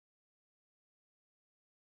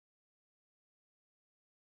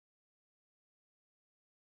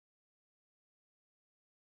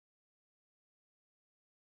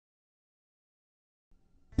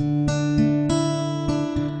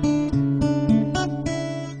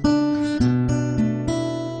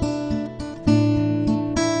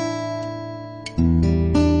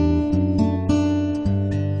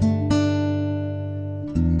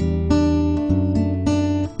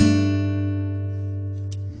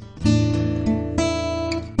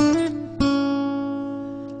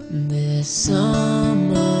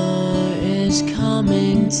Summer is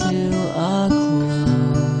coming to a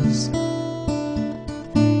close,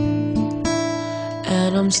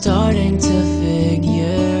 and I'm starting to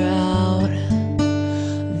figure out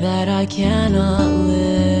that I cannot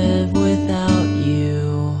live without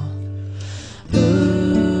you.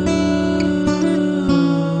 Ooh,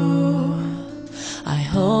 I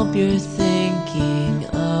hope you're thinking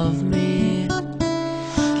of me,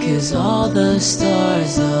 'cause all the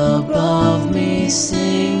stars above me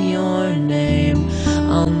sing your name.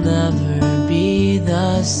 I'll never be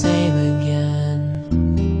the same again.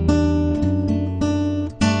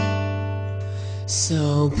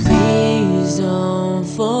 So please don't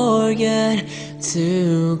forget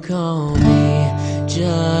to call me,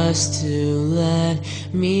 just to let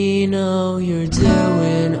me know you're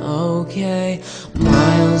doing okay,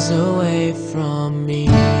 miles away from me.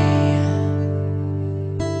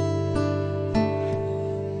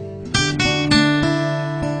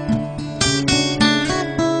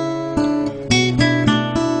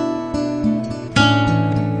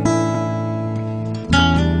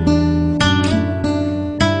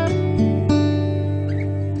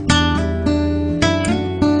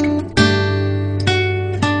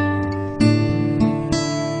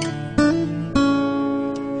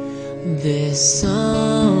 This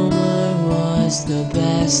summer was the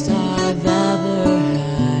best I've ever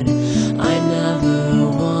had. I never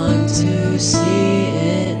want to see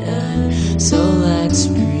it end, so let's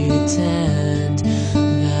pretend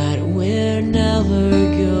that we're never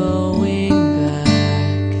going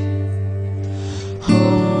back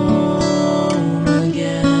home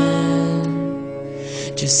again.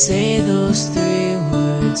 Just say those 3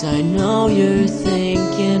 words, I know you're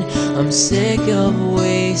thinking I'm sick of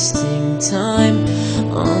wasting time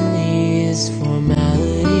on these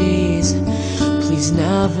formalities. Please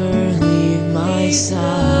never leave my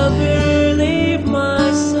side. Never leave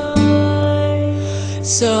my side.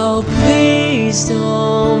 So please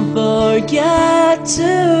don't forget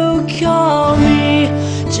to call me,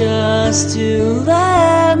 just to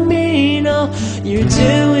let me know you're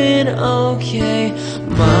doing okay,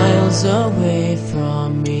 miles away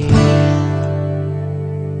from me.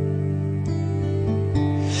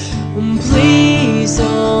 Please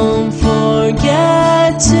don't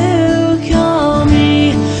forget to call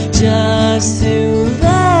me, just to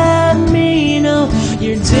let me know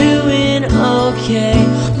you're doing okay,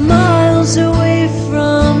 miles away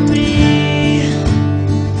from me,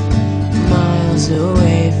 miles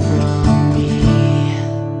away from me.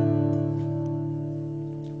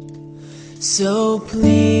 So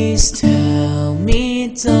please tell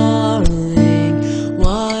me, darling,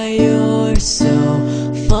 why you're so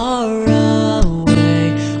far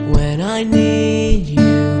away when I need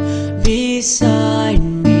you beside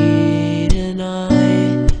me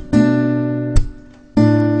tonight.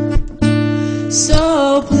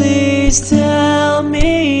 So please tell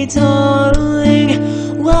me, darling,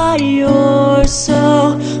 why you're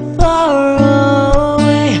so far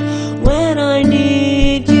away when I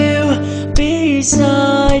need you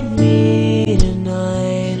beside me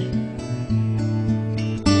tonight.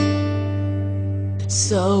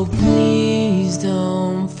 So please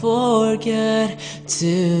don't forget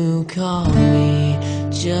to call me,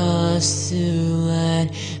 just to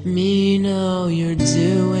let me know you're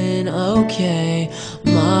doing okay,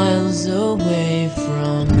 miles away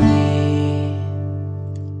from me.